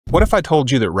What if I told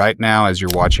you that right now, as you're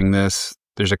watching this,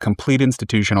 there's a complete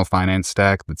institutional finance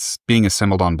stack that's being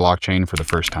assembled on blockchain for the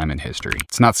first time in history?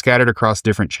 It's not scattered across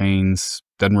different chains,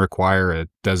 doesn't require a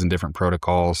dozen different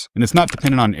protocols, and it's not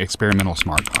dependent on experimental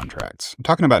smart contracts. I'm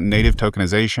talking about native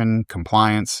tokenization,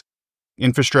 compliance,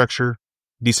 infrastructure,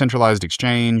 decentralized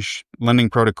exchange, lending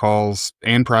protocols,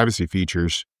 and privacy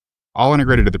features, all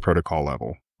integrated at the protocol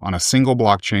level on a single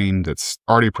blockchain that's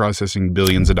already processing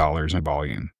billions of dollars in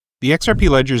volume. The XRP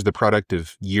Ledger is the product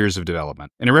of years of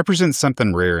development, and it represents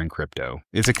something rare in crypto.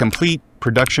 It's a complete,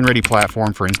 production-ready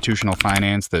platform for institutional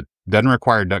finance that doesn't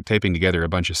require duct taping together a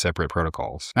bunch of separate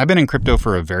protocols. I've been in crypto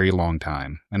for a very long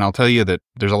time, and I'll tell you that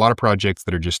there's a lot of projects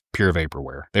that are just pure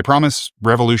vaporware. They promise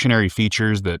revolutionary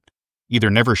features that either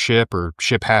never ship or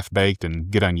ship half-baked and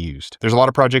get unused. There's a lot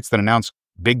of projects that announce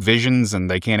big visions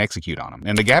and they can't execute on them.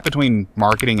 And the gap between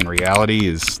marketing and reality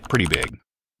is pretty big.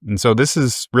 And so this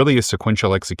is really a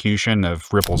sequential execution of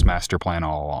Ripple's master plan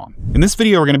all along. In this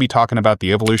video, we're going to be talking about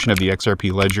the evolution of the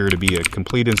XRP Ledger to be a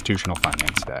complete institutional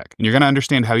finance stack. And you're going to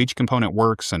understand how each component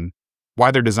works and why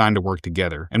they're designed to work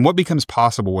together, and what becomes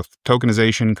possible with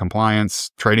tokenization, compliance,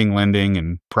 trading, lending,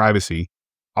 and privacy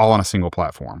all on a single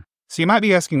platform. So you might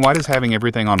be asking, why does having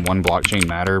everything on one blockchain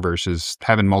matter versus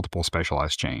having multiple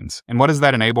specialized chains? And what does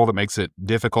that enable that makes it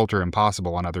difficult or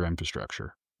impossible on other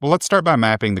infrastructure? Well, let's start by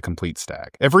mapping the complete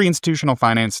stack. Every institutional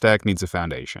finance stack needs a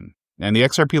foundation, and the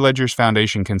XRP Ledger's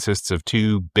foundation consists of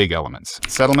two big elements: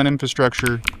 settlement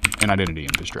infrastructure and identity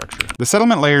infrastructure. The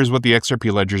settlement layer is what the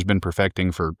XRP Ledger's been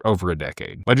perfecting for over a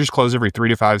decade. Ledgers close every 3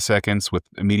 to 5 seconds with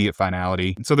immediate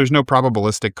finality, so there's no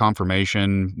probabilistic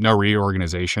confirmation, no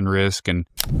reorganization risk, and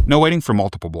no waiting for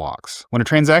multiple blocks. When a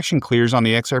transaction clears on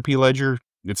the XRP Ledger,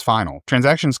 it's final.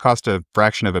 Transactions cost a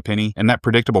fraction of a penny, and that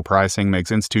predictable pricing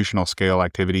makes institutional scale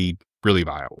activity really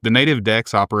viable. The native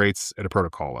DEX operates at a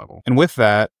protocol level. And with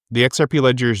that, the XRP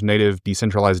Ledger's native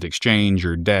decentralized exchange,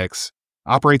 or DEX,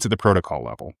 operates at the protocol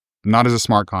level, not as a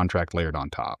smart contract layered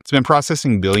on top. It's been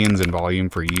processing billions in volume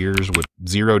for years with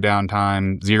zero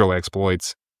downtime, zero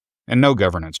exploits, and no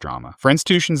governance drama. For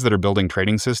institutions that are building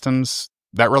trading systems,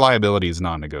 that reliability is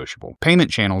non-negotiable.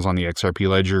 Payment channels on the XRP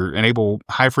Ledger enable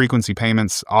high-frequency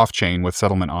payments off-chain with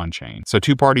settlement on-chain. So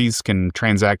two parties can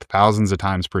transact thousands of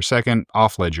times per second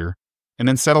off-ledger and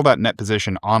then settle that net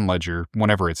position on-ledger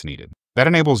whenever it's needed. That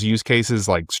enables use cases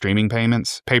like streaming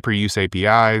payments, pay-per-use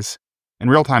APIs,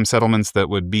 and real-time settlements that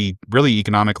would be really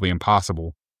economically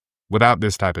impossible without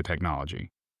this type of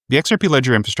technology. The XRP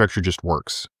Ledger infrastructure just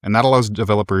works, and that allows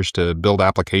developers to build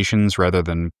applications rather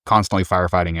than constantly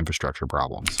firefighting infrastructure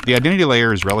problems. The identity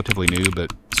layer is relatively new,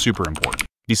 but super important.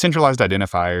 Decentralized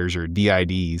identifiers, or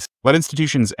DIDs, let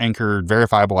institutions anchor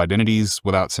verifiable identities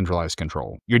without centralized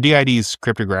control. Your DID is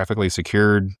cryptographically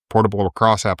secured, portable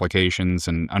across applications,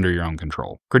 and under your own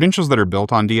control. Credentials that are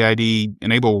built on DID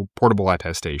enable portable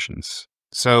attestations.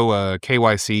 So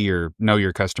KYC, or Know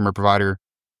Your Customer Provider,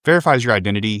 verifies your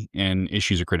identity and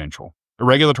issues a credential. A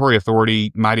regulatory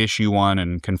authority might issue one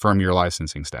and confirm your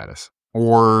licensing status.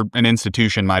 Or an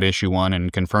institution might issue one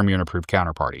and confirm you're an approved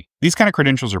counterparty. These kind of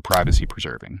credentials are privacy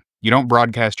preserving. You don't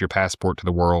broadcast your passport to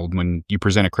the world when you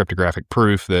present a cryptographic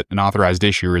proof that an authorized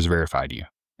issuer has verified you.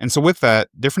 And so with that,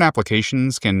 different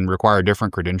applications can require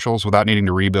different credentials without needing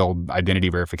to rebuild identity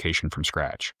verification from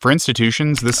scratch. For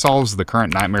institutions, this solves the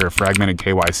current nightmare of fragmented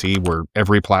KYC, where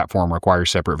every platform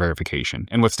requires separate verification.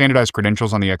 And with standardized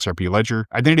credentials on the XRP Ledger,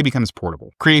 identity becomes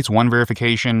portable. Creates one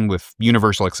verification with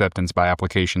universal acceptance by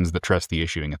applications that trust the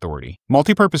issuing authority.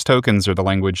 Multipurpose tokens are the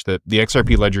language that the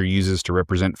XRP Ledger uses to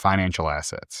represent financial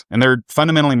assets. And they're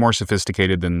fundamentally more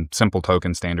sophisticated than simple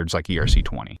token standards like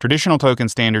ERC-20. Traditional token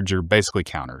standards are basically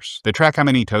counters. They track how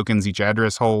many tokens each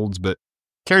address holds, but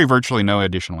carry virtually no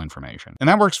additional information. And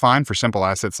that works fine for simple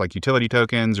assets like utility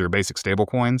tokens or basic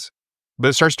stablecoins, but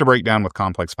it starts to break down with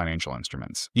complex financial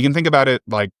instruments. You can think about it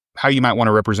like how you might want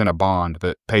to represent a bond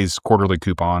that pays quarterly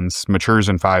coupons, matures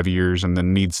in 5 years, and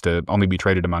then needs to only be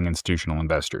traded among institutional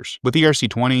investors. With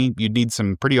ERC-20, you'd need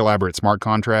some pretty elaborate smart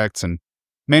contracts and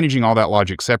managing all that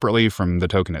logic separately from the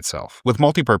token itself. With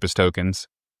multipurpose tokens,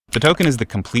 the token is the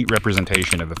complete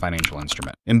representation of the financial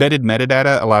instrument. Embedded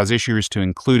metadata allows issuers to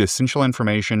include essential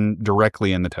information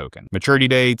directly in the token. Maturity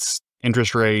dates,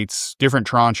 interest rates, different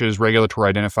tranches,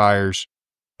 regulatory identifiers,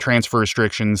 transfer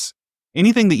restrictions,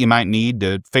 anything that you might need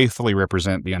to faithfully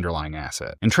represent the underlying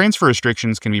asset. And transfer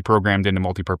restrictions can be programmed into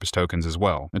multipurpose tokens as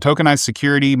well. A tokenized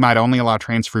security might only allow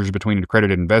transfers between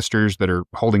accredited investors that are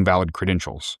holding valid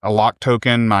credentials. A locked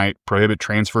token might prohibit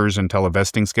transfers until a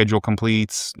vesting schedule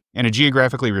completes. And a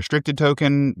geographically restricted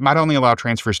token might only allow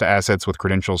transfers to assets with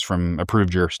credentials from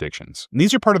approved jurisdictions. And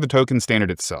these are part of the token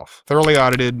standard itself, thoroughly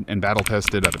audited and battle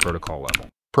tested at the protocol level.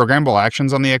 Programmable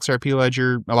actions on the XRP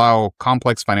ledger allow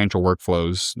complex financial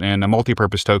workflows, and a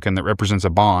multi-purpose token that represents a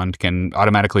bond can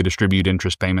automatically distribute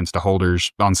interest payments to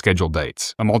holders on scheduled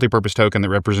dates. A multi-purpose token that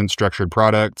represents structured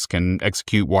products can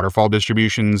execute waterfall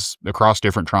distributions across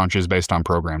different tranches based on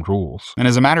programmed rules. And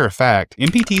as a matter of fact,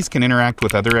 MPTs can interact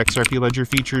with other XRP ledger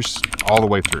features all the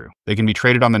way through. They can be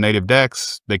traded on the native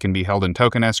DEX, they can be held in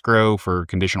token escrow for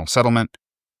conditional settlement,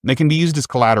 they can be used as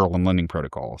collateral in lending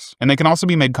protocols, and they can also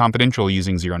be made confidential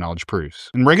using zero-knowledge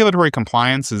proofs. And regulatory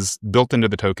compliance is built into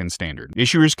the token standard.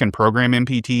 Issuers can program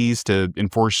MPTs to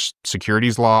enforce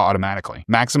securities law automatically.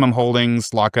 Maximum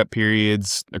holdings, lockup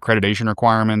periods, accreditation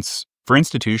requirements. For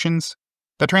institutions,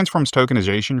 that transforms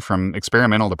tokenization from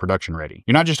experimental to production ready.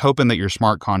 You're not just hoping that your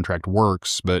smart contract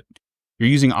works, but you're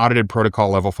using audited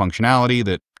protocol-level functionality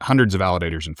that hundreds of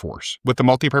validators enforce. With the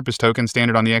multi-purpose token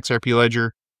standard on the XRP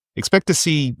ledger, expect to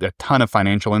see a ton of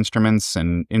financial instruments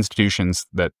and institutions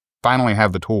that finally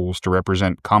have the tools to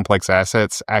represent complex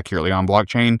assets accurately on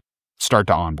blockchain start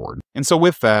to onboard. And so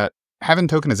with that, having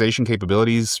tokenization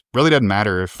capabilities really doesn't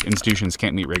matter if institutions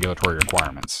can't meet regulatory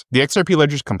requirements. The XRP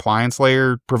Ledger's compliance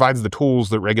layer provides the tools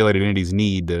that regulated entities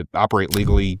need to operate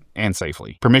legally and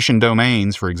safely. Permissioned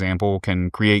domains, for example, can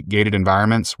create gated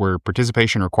environments where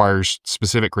participation requires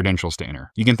specific credentials to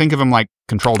enter. You can think of them like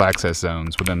controlled access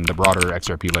zones within the broader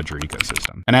XRP Ledger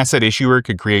ecosystem. An asset issuer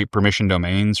could create permissioned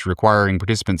domains requiring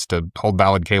participants to hold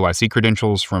valid KYC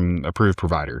credentials from approved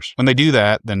providers. When they do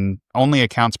that, then only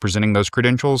accounts presenting those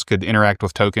credentials could interact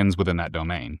with tokens within that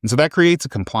domain. And so that creates a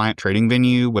compliant trading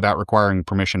venue without requiring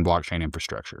permissioned blockchain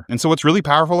infrastructure. And so what's really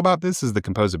powerful about this is the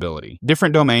composability.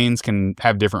 Different domains can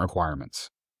have different requirements.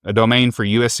 A domain for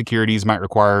U.S. securities might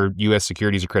require U.S.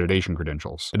 securities accreditation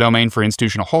credentials. A domain for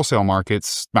institutional wholesale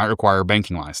markets might require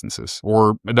banking licenses.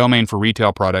 Or a domain for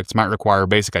retail products might require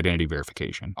basic identity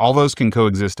verification. All those can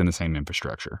coexist in the same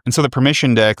infrastructure. And so the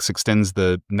permission DEX extends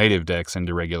the native DEX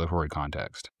into regulatory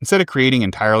context. Instead of creating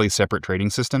entirely separate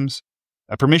trading systems,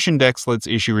 a permission DEX lets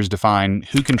issuers define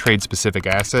who can trade specific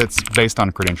assets based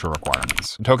on credential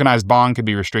requirements. A tokenized bond could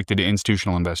be restricted to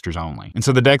institutional investors only. And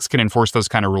so the DEX can enforce those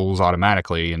kind of rules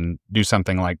automatically and do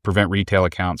something like prevent retail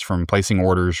accounts from placing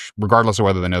orders regardless of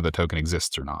whether they know the token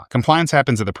exists or not. Compliance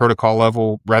happens at the protocol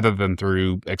level rather than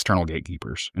through external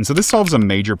gatekeepers. And so this solves a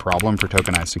major problem for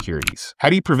tokenized securities. How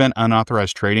do you prevent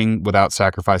unauthorized trading without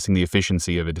sacrificing the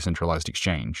efficiency of a decentralized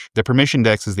exchange? The permission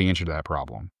DEX is the answer to that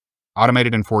problem.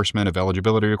 Automated enforcement of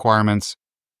eligibility requirements,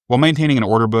 while maintaining an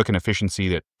order book and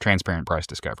efficiency at transparent price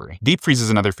discovery. Deep freeze is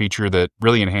another feature that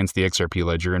really enhanced the XRP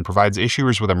ledger and provides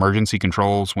issuers with emergency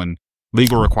controls when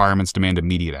legal requirements demand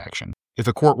immediate action. If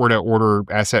a court were to order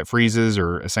asset freezes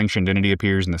or a sanctioned entity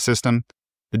appears in the system,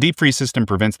 the deep freeze system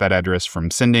prevents that address from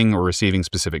sending or receiving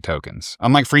specific tokens.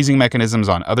 Unlike freezing mechanisms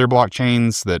on other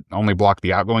blockchains that only block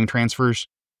the outgoing transfers,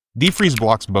 deep freeze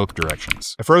blocks both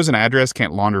directions. A frozen address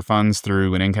can't launder funds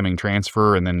through an incoming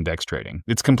transfer and then DEX trading.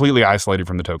 It's completely isolated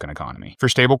from the token economy. For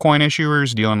stablecoin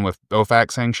issuers dealing with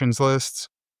OFAC sanctions lists,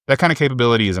 that kind of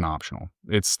capability isn't optional.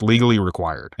 It's legally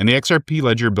required. And the XRP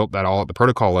Ledger built that all at the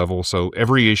protocol level, so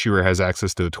every issuer has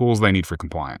access to the tools they need for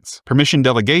compliance. Permission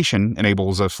delegation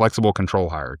enables a flexible control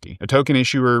hierarchy. A token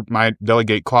issuer might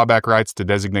delegate clawback rights to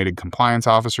designated compliance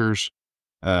officers.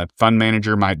 A fund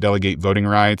manager might delegate voting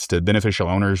rights to beneficial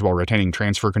owners while retaining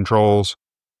transfer controls,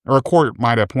 or a court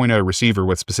might appoint a receiver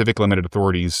with specific limited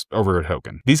authorities over a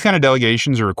token. These kind of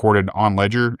delegations are recorded on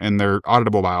Ledger and they're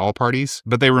auditable by all parties,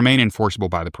 but they remain enforceable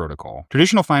by the protocol.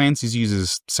 Traditional finance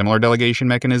uses similar delegation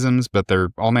mechanisms, but they're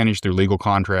all managed through legal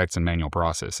contracts and manual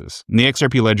processes. And the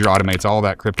XRP Ledger automates all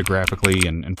that cryptographically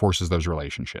and enforces those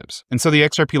relationships. And so the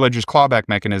XRP Ledger's clawback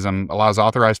mechanism allows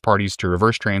authorized parties to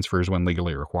reverse transfers when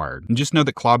legally required. And just know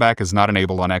that clawback is not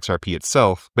enabled on XRP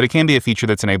itself, but it can be a feature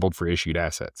that's enabled for issued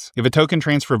assets. If a token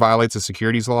transfer violates a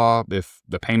securities law, if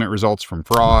the payment results from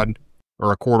fraud,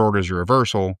 or a court orders a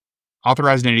reversal,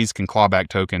 authorized entities can claw back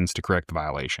tokens to correct the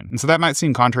violation. And so that might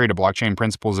seem contrary to blockchain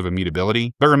principles of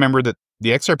immutability, but remember that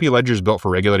the XRP Ledger is built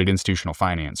for regulated institutional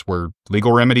finance, where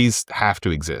legal remedies have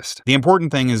to exist. The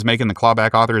important thing is making the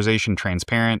clawback authorization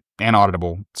transparent and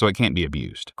auditable so it can't be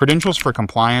abused. Credentials for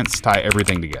compliance tie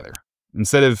everything together.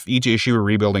 Instead of each issuer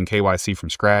rebuilding KYC from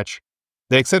scratch,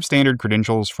 they accept standard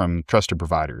credentials from trusted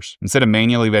providers. Instead of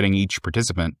manually vetting each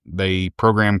participant, they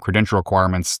program credential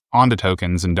requirements onto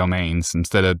tokens and domains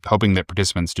instead of hoping that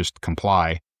participants just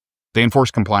comply. They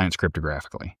enforce compliance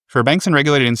cryptographically. For banks and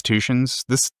regulated institutions,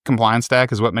 this compliance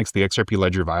stack is what makes the XRP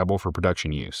Ledger viable for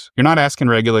production use. You're not asking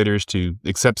regulators to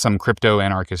accept some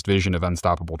crypto-anarchist vision of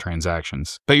unstoppable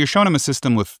transactions, but you're showing them a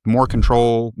system with more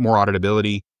control, more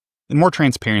auditability, and more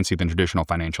transparency than traditional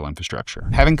financial infrastructure.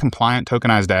 Having compliant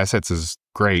tokenized assets is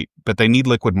great, but they need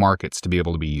liquid markets to be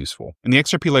able to be useful. And the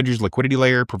XRP Ledger's liquidity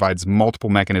layer provides multiple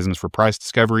mechanisms for price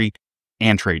discovery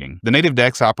and trading. The native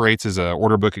DEX operates as an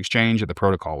order book exchange at the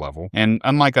protocol level, and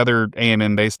unlike other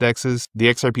AMM-based DEXs, the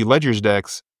XRP Ledger's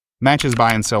DEX matches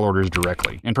buy and sell orders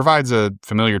directly and provides a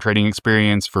familiar trading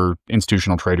experience for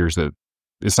institutional traders that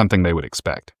is something they would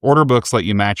expect. Order books let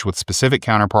you match with specific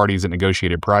counterparties at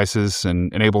negotiated prices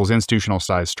and enables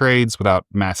institutional-sized trades without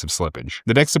massive slippage.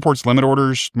 The DEX supports limit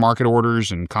orders, market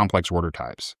orders, and complex order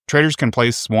types. Traders can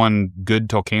place one good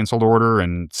till canceled order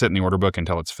and sit in the order book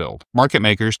until it's filled. Market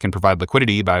makers can provide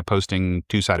liquidity by posting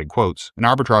two-sided quotes, and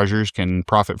arbitrageurs can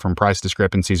profit from price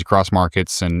discrepancies across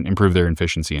markets and improve their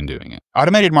efficiency in doing it.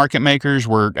 Automated market makers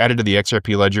were added to the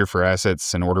XRP Ledger for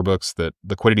assets and order books that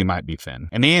liquidity might be thin,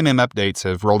 and the AMM updates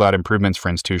have rolled out improvements for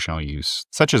institutional use,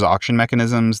 such as auction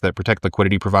mechanisms that protect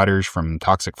liquidity providers from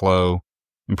toxic flow,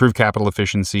 improve capital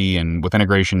efficiency, and with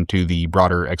integration to the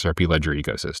broader XRP Ledger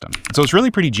ecosystem. So it's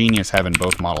really pretty genius having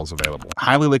both models available.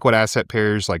 Highly liquid asset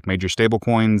pairs like major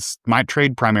stablecoins might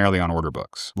trade primarily on order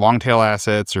books. Long-tail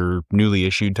assets or newly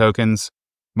issued tokens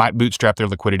might bootstrap their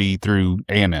liquidity through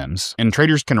AMMs, and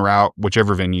traders can route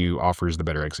whichever venue offers the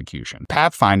better execution.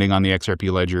 Pathfinding on the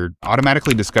XRP Ledger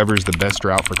automatically discovers the best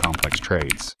route for complex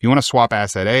trades. If you want to swap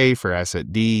asset A for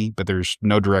asset D, but there's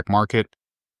no direct market,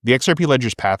 the XRP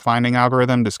Ledger's pathfinding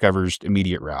algorithm discovers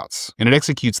immediate routes, and it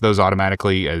executes those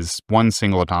automatically as one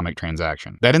single atomic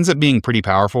transaction. That ends up being pretty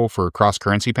powerful for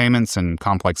cross-currency payments and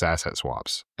complex asset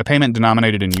swaps. A payment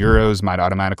denominated in euros might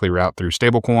automatically route through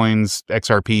stablecoins,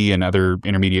 XRP, and other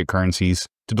intermediate currencies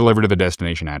to deliver to the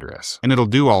destination address. And it'll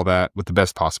do all that with the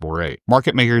best possible rate.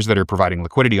 Market makers that are providing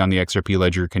liquidity on the XRP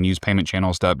Ledger can use payment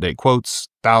channels to update quotes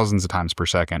thousands of times per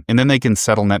second, and then they can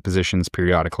settle net positions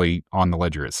periodically on the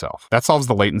ledger itself. That solves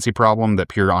the latency problem that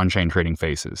pure on-chain trading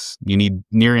faces. You need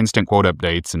near-instant quote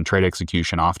updates and trade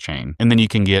execution off-chain, and then you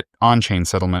can get on-chain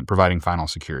settlement providing final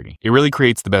security. It really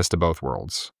creates the best of both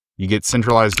worlds. You get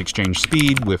centralized exchange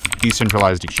speed with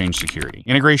decentralized exchange security.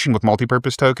 Integration with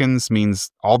multipurpose tokens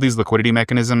means all these liquidity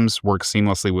mechanisms work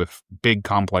seamlessly with big,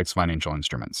 complex financial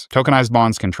instruments. Tokenized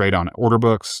bonds can trade on order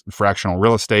books, fractional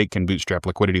real estate can bootstrap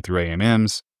liquidity through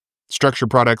AMMs, structured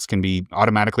products can be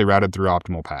automatically routed through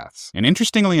optimal paths. And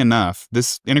interestingly enough,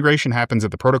 this integration happens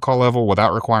at the protocol level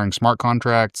without requiring smart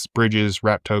contracts, bridges,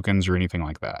 wrapped tokens, or anything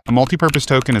like that. A multipurpose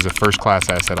token is a first-class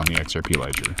asset on the XRP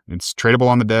Ledger. It's tradable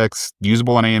on the DEX,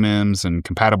 usable in AMMs, and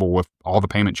compatible with all the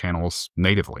payment channels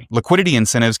natively. Liquidity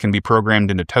incentives can be programmed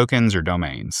into tokens or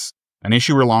domains. An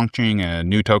issuer launching a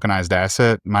new tokenized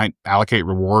asset might allocate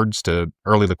rewards to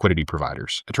early liquidity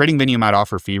providers. A trading venue might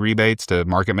offer fee rebates to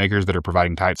market makers that are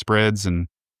providing tight spreads, and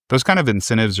those kind of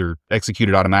incentives are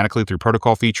executed automatically through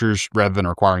protocol features rather than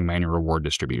requiring manual reward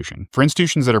distribution. For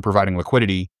institutions that are providing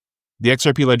liquidity, the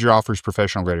XRP Ledger offers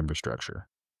professional-grade infrastructure.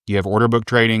 You have order book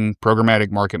trading, programmatic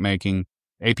market making,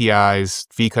 APIs,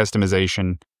 fee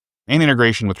customization, and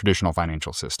integration with traditional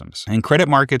financial systems. And credit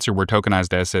markets are where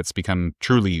tokenized assets become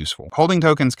truly useful. Holding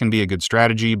tokens can be a good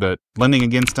strategy, but lending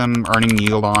against them, earning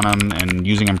yield on them, and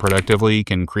using them productively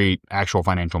can create actual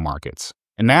financial markets.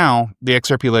 And now, the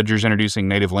XRP Ledger is introducing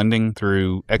native lending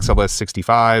through XLS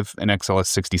 65 and XLS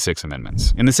 66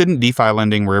 amendments. And this isn't DeFi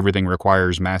lending where everything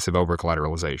requires massive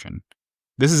over-collateralization.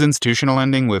 This is institutional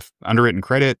lending with underwritten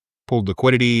credit, pooled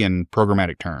liquidity, and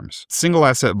programmatic terms. Single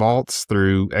asset vaults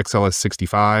through XLS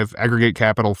 65 aggregate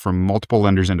capital from multiple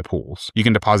lenders into pools. You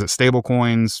can deposit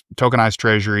stablecoins, tokenized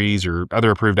treasuries, or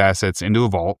other approved assets into a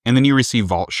vault, and then you receive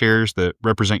vault shares that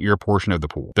represent your portion of the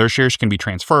pool. Those shares can be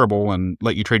transferable and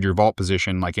let you trade your vault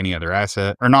position like any other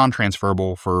asset, or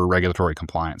non-transferable for regulatory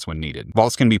compliance when needed.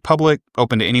 Vaults can be public,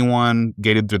 open to anyone,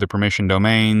 gated through the permission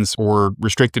domains, or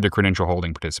restricted to credential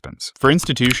holding participants. For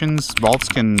institutions, vaults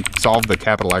can solve the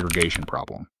capital aggregation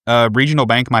problem. A regional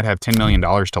bank might have $10 million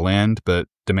to lend, but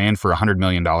demand for $100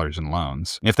 million in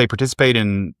loans. If they participate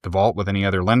in the vault with any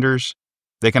other lenders,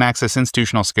 they can access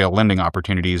institutional scale lending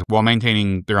opportunities while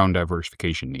maintaining their own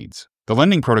diversification needs. The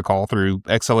lending protocol through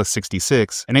XLS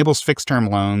 66 enables fixed-term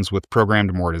loans with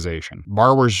programmed amortization.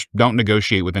 Borrowers don't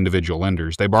negotiate with individual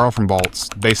lenders. They borrow from vaults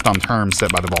based on terms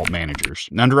set by the vault managers.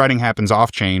 Underwriting happens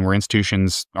off-chain where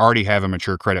institutions already have a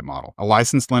mature credit model. A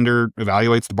licensed lender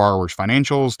evaluates the borrower's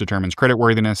financials, determines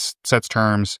creditworthiness, sets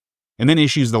terms, and then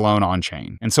issues the loan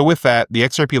on-chain. And so with that, the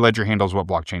XRP Ledger handles what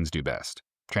blockchains do best: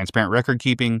 transparent record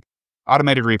keeping,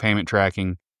 automated repayment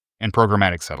tracking, and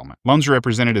programmatic settlement. Loans are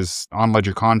represented as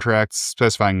on-ledger contracts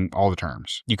specifying all the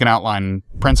terms. You can outline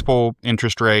principal,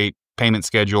 interest rate, payment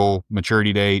schedule,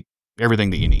 maturity date,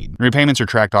 everything that you need. Repayments are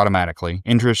tracked automatically,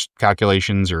 interest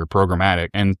calculations are programmatic,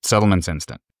 and settlement's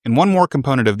instant. And one more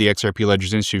component of the XRP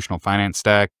Ledger's institutional finance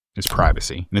stack is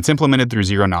privacy, and it's implemented through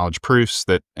zero-knowledge proofs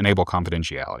that enable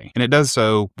confidentiality. And it does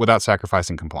so without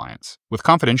sacrificing compliance. With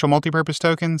confidential multipurpose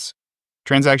tokens,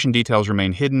 transaction details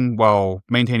remain hidden while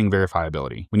maintaining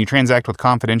verifiability. When you transact with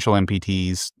confidential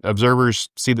MPTs, observers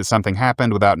see that something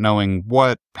happened without knowing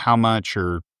what, how much,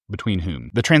 or between whom.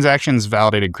 The transaction's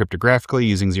validated cryptographically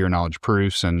using zero-knowledge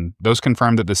proofs, and those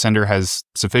confirm that the sender has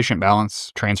sufficient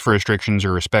balance, transfer restrictions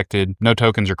are respected, no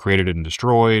tokens are created and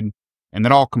destroyed, and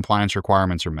that all compliance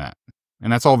requirements are met.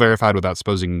 And that's all verified without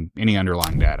exposing any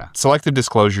underlying data. Selective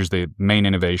disclosure is the main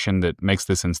innovation that makes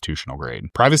this institutional grade.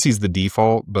 Privacy is the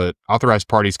default, but authorized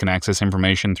parties can access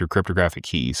information through cryptographic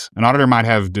keys. An auditor might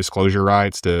have disclosure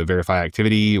rights to verify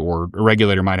activity, or a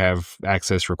regulator might have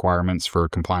access requirements for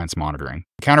compliance monitoring.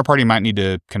 A counterparty might need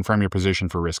to confirm your position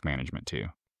for risk management too.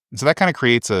 And so that kind of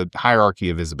creates a hierarchy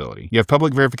of visibility. You have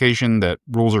public verification that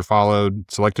rules are followed,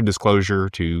 selective disclosure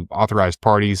to authorized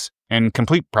parties, and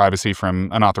complete privacy from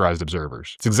unauthorized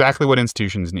observers. It's exactly what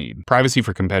institutions need. Privacy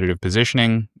for competitive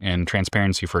positioning and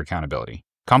transparency for accountability.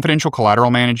 Confidential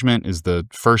collateral management is the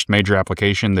first major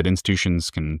application that institutions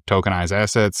can tokenize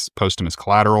assets, post them as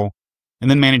collateral, and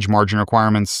then manage margin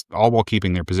requirements, all while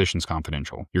keeping their positions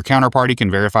confidential. Your counterparty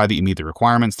can verify that you meet the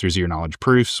requirements through zero-knowledge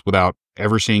proofs without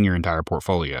ever seeing your entire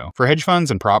portfolio. For hedge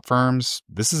funds and prop firms,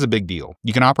 this is a big deal.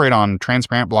 You can operate on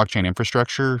transparent blockchain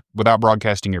infrastructure without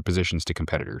broadcasting your positions to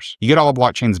competitors. You get all of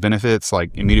blockchain's benefits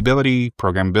like immutability,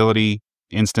 programmability,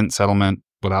 instant settlement,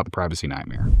 without the privacy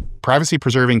nightmare.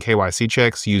 Privacy-preserving KYC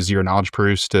checks use zero-knowledge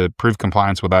proofs to prove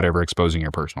compliance without ever exposing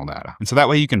your personal data. And so that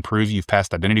way you can prove you've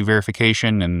passed identity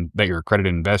verification and that you're a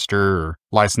accredited investor or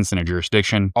licensed in a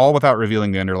jurisdiction, all without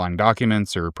revealing the underlying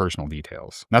documents or personal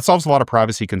details. That solves a lot of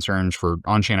privacy concerns for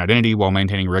on-chain identity while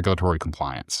maintaining regulatory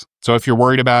compliance. So if you're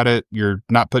worried about it, you're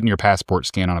not putting your passport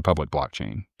scan on a public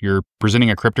blockchain. You're presenting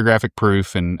a cryptographic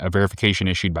proof and a verification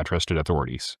issued by trusted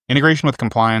authorities. Integration with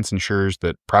compliance ensures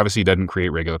that privacy doesn't create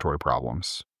regulatory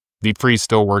problems. Deep freeze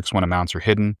still works when amounts are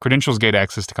hidden. Credentials gate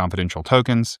access to confidential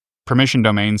tokens. Permission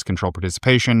domains control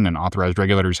participation, and authorized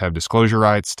regulators have disclosure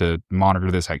rights to monitor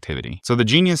this activity. So the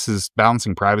genius is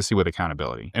balancing privacy with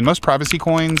accountability. And most privacy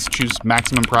coins choose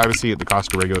maximum privacy at the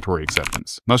cost of regulatory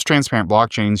acceptance. Most transparent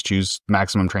blockchains choose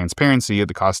maximum transparency at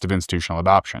the cost of institutional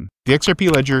adoption. The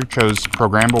XRP Ledger chose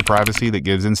programmable privacy that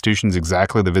gives institutions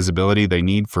exactly the visibility they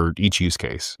need for each use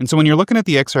case. And so when you're looking at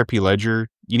the XRP Ledger,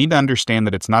 you need to understand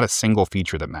that it's not a single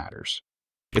feature that matters.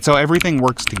 It's how everything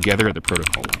works together at the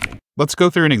protocol level. Let's go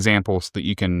through an example so that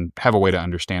you can have a way to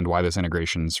understand why this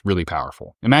integration is really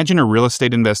powerful. Imagine a real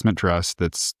estate investment trust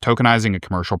that's tokenizing a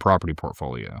commercial property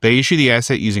portfolio. They issue the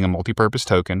asset using a multi-purpose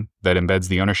token that embeds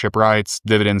the ownership rights,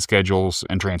 dividend schedules,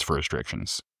 and transfer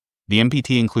restrictions. The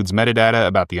MPT includes metadata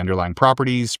about the underlying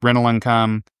properties, rental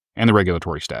income, and the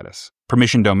regulatory status.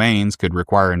 Permission domains could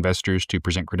require investors to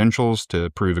present credentials to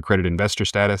prove accredited investor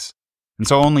status, and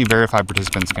so only verified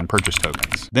participants can purchase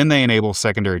tokens. Then they enable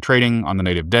secondary trading on the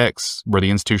native DEX, where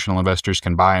the institutional investors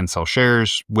can buy and sell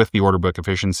shares with the order book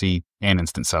efficiency and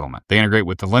instant settlement. They integrate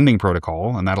with the lending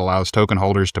protocol, and that allows token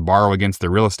holders to borrow against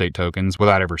their real estate tokens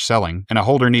without ever selling. And a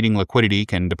holder needing liquidity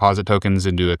can deposit tokens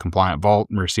into a compliant vault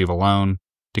and receive a loan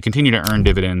to continue to earn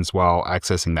dividends while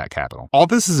accessing that capital. All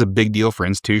this is a big deal for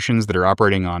institutions that are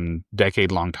operating on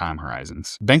decade-long time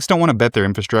horizons. Banks don't want to bet their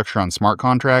infrastructure on smart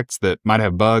contracts that might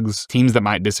have bugs, teams that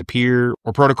might disappear,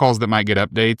 or protocols that might get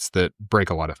updates that break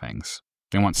a lot of things.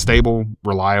 They want stable,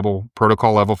 reliable,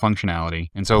 protocol-level functionality.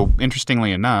 And so,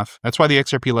 interestingly enough, that's why the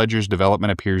XRP Ledger's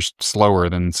development appears slower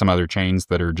than some other chains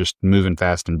that are just moving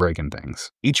fast and breaking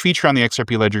things. Each feature on the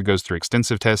XRP Ledger goes through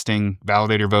extensive testing,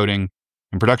 validator voting,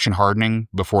 and production hardening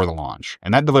before the launch.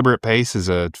 And that deliberate pace is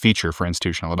a feature for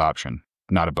institutional adoption,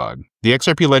 not a bug. The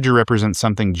XRP Ledger represents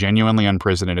something genuinely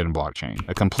unprecedented in blockchain,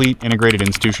 a complete integrated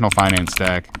institutional finance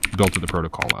stack built at the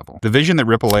protocol level. The vision that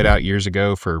Ripple laid out years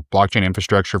ago for blockchain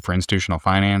infrastructure for institutional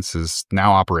finance is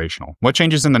now operational. What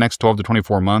changes in the next 12 to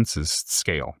 24 months is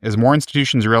scale. As more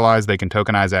institutions realize they can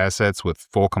tokenize assets with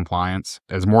full compliance,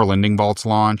 as more lending vaults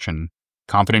launch and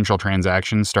confidential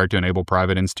transactions start to enable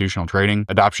private institutional trading,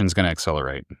 adoption is going to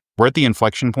accelerate. We're at the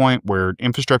inflection point where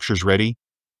infrastructure is ready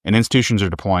and institutions are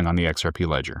deploying on the XRP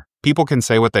Ledger. People can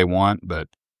say what they want, but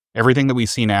everything that we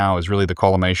see now is really the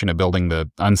culmination of building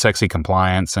the unsexy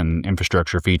compliance and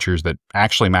infrastructure features that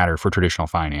actually matter for traditional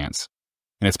finance.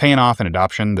 And it's paying off in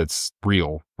adoption that's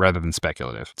real rather than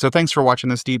speculative. So thanks for watching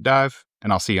this deep dive,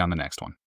 and I'll see you on the next one.